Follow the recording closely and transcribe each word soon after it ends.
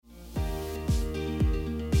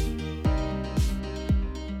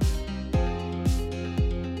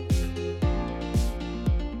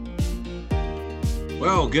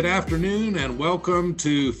Well, good afternoon and welcome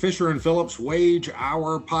to Fisher & Phillips Wage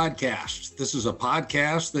Hour Podcast. This is a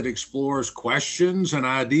podcast that explores questions and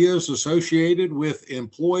ideas associated with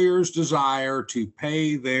employers' desire to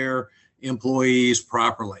pay their employees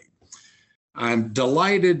properly. I'm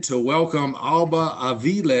delighted to welcome Alba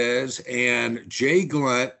Aviles and Jay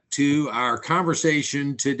Glunt to our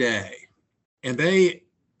conversation today. And they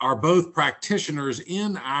are both practitioners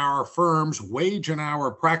in our firm's wage and hour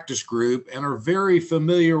practice group and are very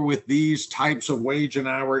familiar with these types of wage and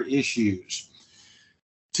hour issues.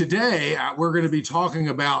 Today, we're going to be talking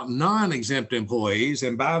about non-exempt employees,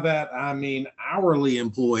 and by that I mean hourly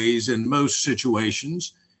employees in most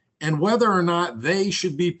situations, and whether or not they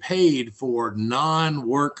should be paid for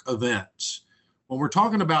non-work events. When we're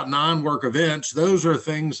talking about non-work events, those are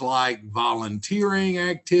things like volunteering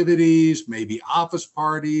activities, maybe office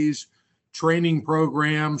parties, training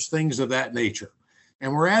programs, things of that nature.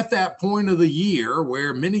 And we're at that point of the year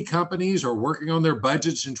where many companies are working on their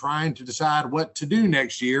budgets and trying to decide what to do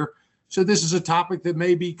next year. So this is a topic that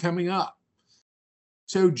may be coming up.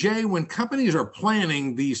 So Jay, when companies are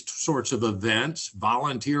planning these sorts of events,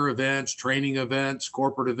 volunteer events, training events,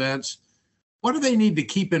 corporate events, what do they need to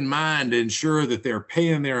keep in mind to ensure that they're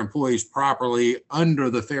paying their employees properly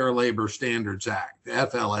under the Fair Labor Standards Act, the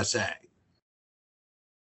FLSA?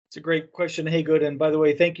 It's a great question, Haygood. And by the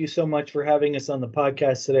way, thank you so much for having us on the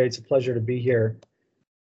podcast today. It's a pleasure to be here.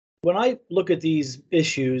 When I look at these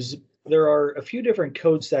issues, there are a few different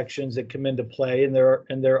code sections that come into play, and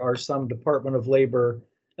there are some Department of Labor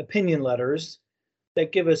opinion letters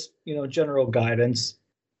that give us, general guidance.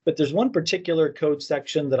 But there's one particular code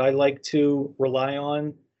section that I like to rely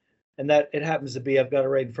on, and that it happens to be, I've got it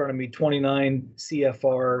right in front of me, 29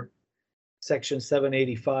 CFR section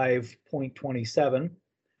 785.27. And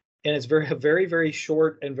it's very, very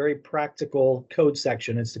short and very practical code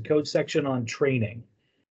section. It's the code section on training.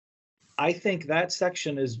 I think that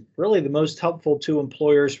section is really the most helpful to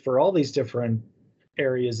employers for all these different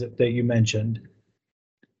areas that you mentioned.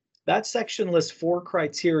 That section lists 4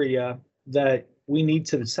 criteria that we need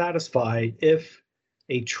to satisfy if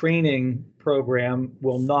a training program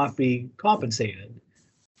will not be compensated.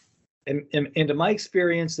 And in my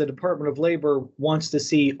experience, the Department of Labor wants to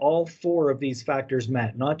see all 4 of these factors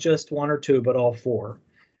met, not just 1 or 2, but all 4.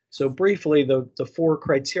 So briefly, the 4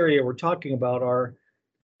 criteria we're talking about are,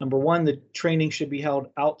 number 1, the training should be held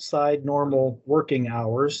outside normal working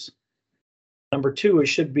hours. Number 2, it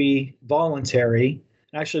should be voluntary.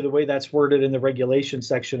 Actually, the way that's worded in the regulation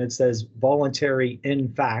section, it says voluntary in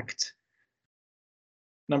fact.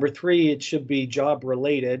 Number 3, it should be job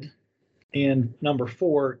related. And number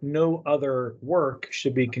 4, no other work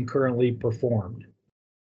should be concurrently performed.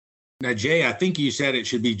 Now, Jay, I think you said it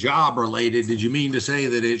should be job related. Did you mean to say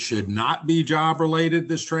that it should not be job related,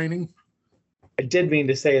 this training? I did mean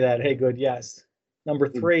to say that. Hey, good. Yes. Number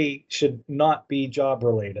 3 should not be job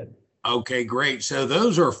related. Okay, great. So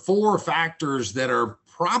those are 4 factors that are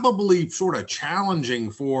probably sort of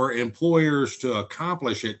challenging for employers to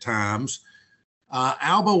accomplish at times.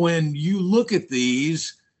 Alba, when you look at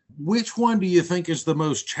these, which one do you think is the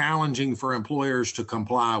most challenging for employers to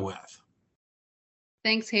comply with?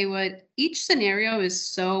 Thanks, Haywood. Each scenario is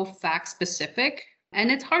so fact specific,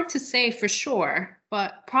 and it's hard to say for sure,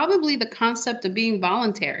 but probably the concept of being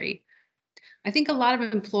voluntary. I think a lot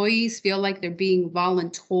of employees feel like they're being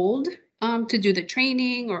voluntold to do the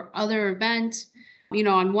training or other event.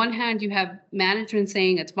 On one hand, you have management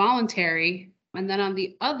saying it's voluntary, and then on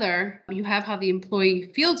the other, you have how the employee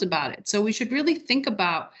feels about it. So we should really think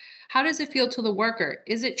about, how does it feel to the worker?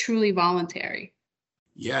 Is it truly voluntary?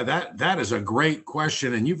 Yeah, that is a great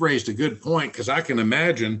question. And you've raised a good point, because I can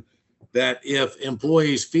imagine that if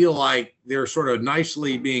employees feel like they're sort of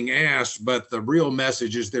nicely being asked, but the real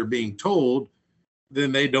message is they're being told,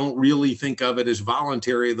 then they don't really think of it as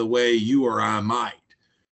voluntary the way you or I might.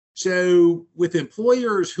 So with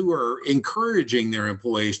employers who are encouraging their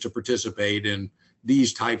employees to participate in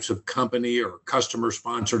these types of company or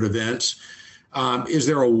customer-sponsored events, is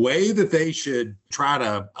there a way that they should try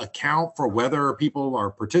to account for whether people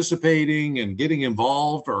are participating and getting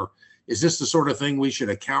involved, or is this the sort of thing we should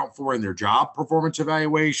account for in their job performance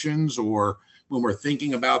evaluations or when we're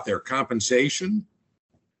thinking about their compensation?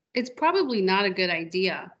 It's probably not a good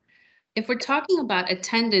idea. If we're talking about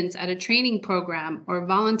attendance at a training program or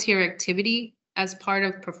volunteer activity as part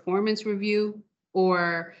of performance review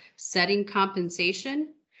or setting compensation,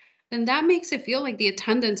 then that makes it feel like the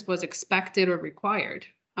attendance was expected or required.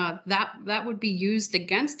 That would be used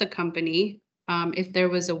against the company if there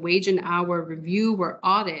was a wage and hour review or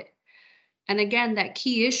audit. And again, that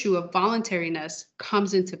key issue of voluntariness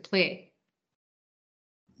comes into play.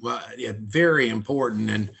 Well, yeah, very important.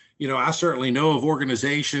 And, I certainly know of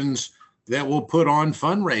organizations that will put on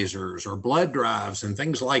fundraisers or blood drives and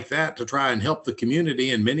things like that to try and help the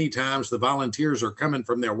community. And many times the volunteers are coming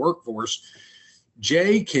from their workforce.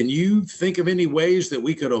 Jay, can you think of any ways that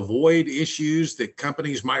we could avoid issues that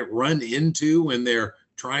companies might run into when they're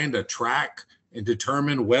trying to track and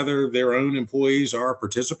determine whether their own employees are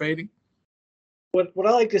participating? What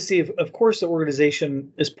I like to see, of course, the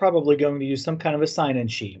organization is probably going to use some kind of a sign-in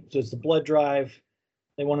sheet. So it's the blood drive.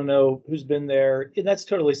 They want to know who's been there. And that's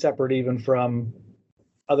totally separate even from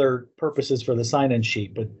other purposes for the sign-in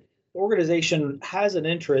sheet. But the organization has an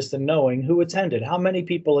interest in knowing who attended, how many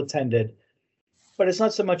people attended. But it's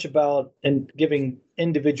not so much about giving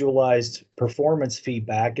individualized performance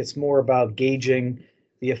feedback. It's more about gauging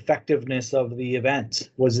the effectiveness of the event.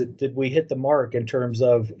 Did we hit the mark in terms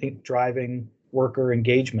of driving worker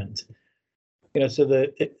engagement? So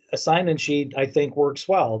a sign-in sheet, I think, works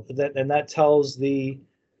well. That tells the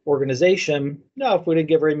organization, no, if we didn't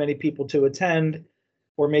get very many people to attend,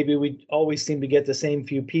 or maybe we always seem to get the same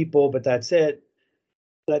few people, but that's it.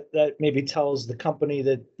 That maybe tells the company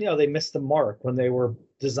that, they missed the mark when they were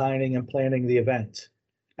designing and planning the event.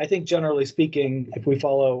 I think generally speaking, if we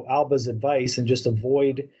follow Alba's advice and just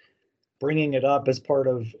avoid bringing it up as part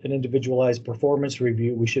of an individualized performance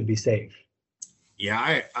review, we should be safe.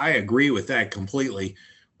 Yeah, I agree with that completely.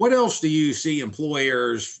 What else do you see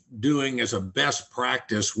employers doing as a best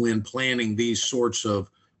practice when planning these sorts of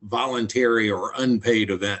voluntary or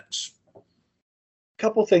unpaid events? A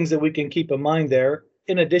couple things that we can keep in mind there.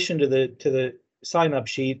 In addition to the sign-up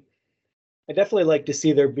sheet, I definitely like to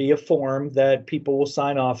see there be a form that people will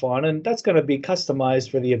sign off on, and that's going to be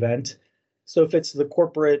customized for the event. So if it's the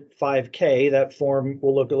corporate 5K, that form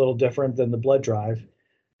will look a little different than the blood drive.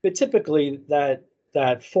 But typically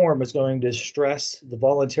that form is going to stress the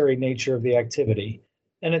voluntary nature of the activity.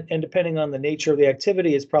 And depending on the nature of the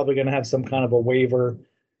activity, it's probably going to have some kind of a waiver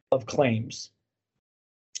of claims.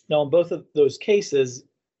 Now, in both of those cases,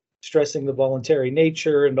 stressing the voluntary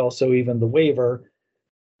nature and also even the waiver,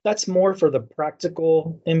 that's more for the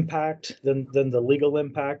practical impact than the legal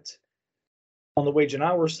impact. On the wage and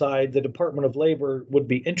hour side, the Department of Labor would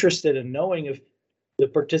be interested in knowing if the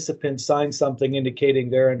participant signed something indicating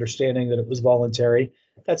their understanding that it was voluntary.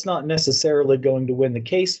 That's not necessarily going to win the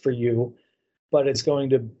case for you, but it's going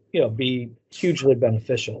to, be hugely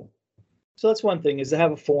beneficial. So that's one thing, is to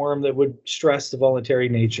have a form that would stress the voluntary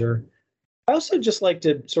nature. I also just like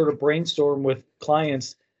to sort of brainstorm with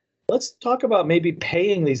clients. Let's talk about maybe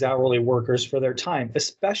paying these hourly workers for their time,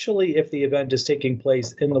 especially if the event is taking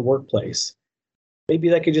place in the workplace. Maybe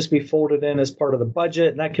that could just be folded in as part of the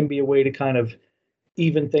budget, and that can be a way to kind of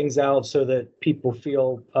even things out so that people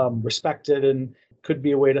feel respected, and could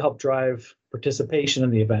be a way to help drive participation in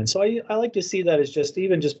the event. So I like to see that as just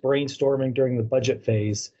brainstorming during the budget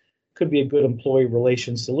phase could be a good employee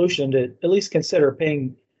relations solution to at least consider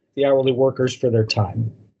paying the hourly workers for their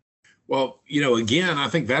time. Well, again, I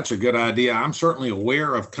think that's a good idea. I'm certainly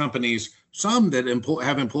aware of companies, some that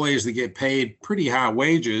have employees that get paid pretty high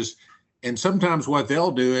wages. And sometimes what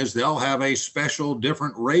they'll do is they'll have a special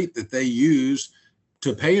different rate that they use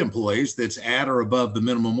to pay employees that's at or above the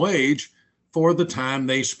minimum wage for the time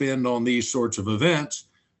they spend on these sorts of events.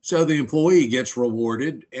 So the employee gets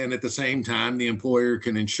rewarded, and at the same time, the employer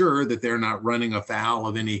can ensure that they're not running afoul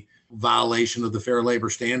of any violation of the Fair Labor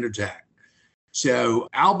Standards Act. So,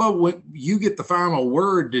 Alba, when you get the final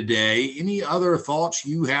word today, any other thoughts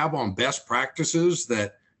you have on best practices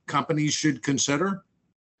that companies should consider?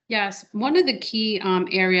 Yes, one of the key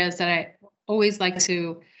areas that I always like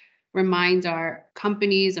to remind our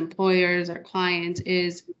companies, employers, our clients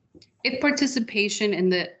is if participation in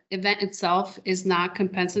the event itself is not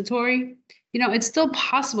compensatory, it's still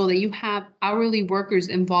possible that you have hourly workers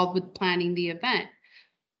involved with planning the event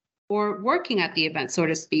or working at the event, so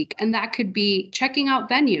to speak. And that could be checking out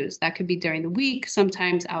venues. That could be during the week,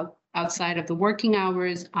 sometimes outside of the working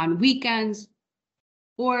hours, on weekends,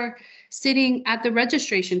 or sitting at the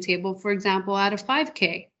registration table, for example, at a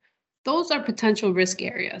 5K. Those are potential risk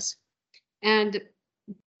areas. And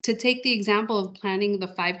to take the example of planning the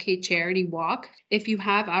 5K charity walk, if you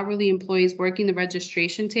have hourly employees working the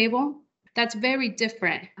registration table, that's very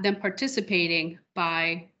different than participating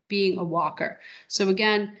by being a walker. So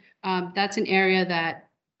again, that's an area that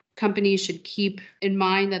companies should keep in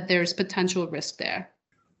mind that there's potential risk there.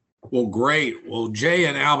 Well, great. Well, Jay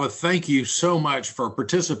and Alba, thank you so much for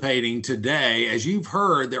participating today. As you've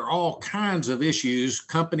heard, there are all kinds of issues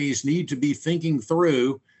companies need to be thinking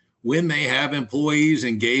through when they have employees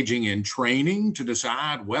engaging in training to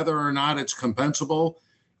decide whether or not it's compensable,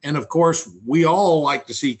 And of course, we all like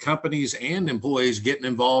to see companies and employees getting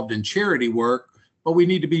involved in charity work, but we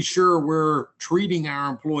need to be sure we're treating our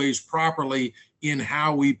employees properly in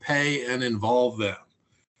how we pay and involve them.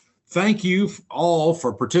 Thank you all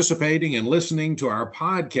for participating and listening to our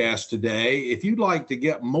podcast today. If you'd like to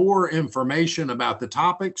get more information about the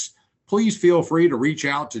topics, please feel free to reach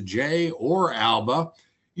out to Jay or Alba.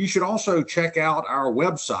 You should also check out our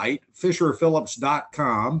website,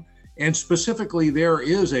 fisherphillips.com. And specifically, there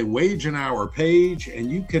is a wage and hour page, and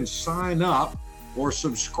you can sign up or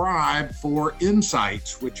subscribe for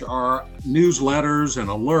insights, which are newsletters and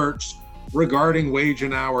alerts regarding wage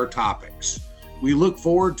and hour topics. We look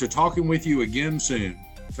forward to talking with you again soon.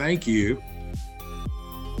 Thank you.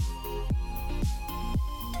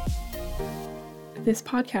 This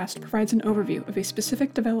podcast provides an overview of a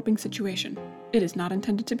specific developing situation. It is not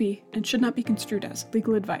intended to be and should not be construed as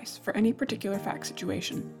legal advice for any particular fact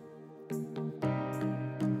situation.